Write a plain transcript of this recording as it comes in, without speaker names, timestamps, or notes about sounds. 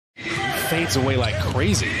fades away like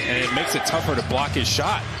crazy, and it makes it tougher to block his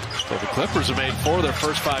shot. So the Clippers have made 4 of their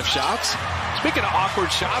first 5 shots. Speaking of awkward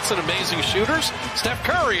shots and amazing shooters, Steph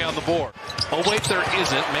Curry on the board. Oh, wait, there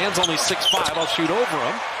isn't. Man's only 6'5". I'll shoot over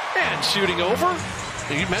him. And shooting over.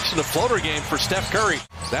 You mentioned the floater game for Steph Curry.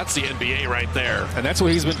 That's the NBA right there. And that's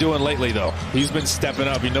what he's been doing lately, though. He's been stepping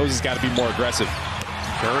up. He knows he's got to be more aggressive.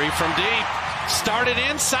 Curry from deep. Started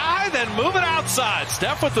inside, then move it outside.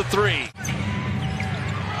 Steph with the 3.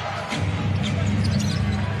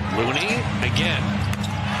 Looney again.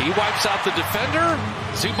 He wipes out the defender.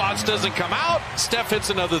 Zubac doesn't come out. Steph hits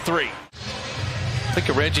another 3. Think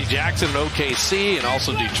of Reggie Jackson in OKC and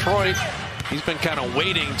also Detroit. He's been kind of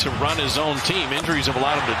waiting to run his own team. Injuries have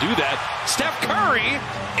allowed him to do that. Steph Curry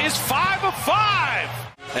is 5 of 5.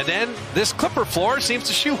 And then this Clipper floor seems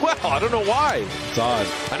to shoot well. I don't know why. It's odd.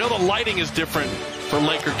 I know the lighting is different for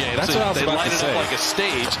Laker games. That's what I was they about light to it say. up like a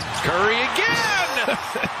stage. Curry again!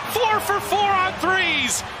 4 for 4 on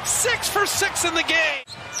threes. 6 for 6 in the game.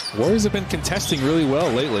 Warriors have been contesting really well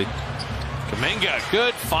lately. Kuminga,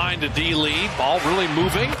 good find to D lead. Ball really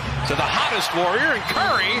moving to the hottest Warrior, and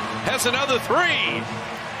Curry has another 3.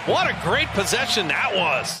 What a great possession that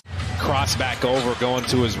was. Cross back over, going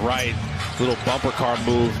to his right. Little bumper car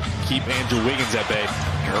move. Keep Andrew Wiggins at bay.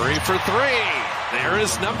 Curry for 3. There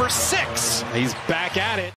is number 6. He's back at it.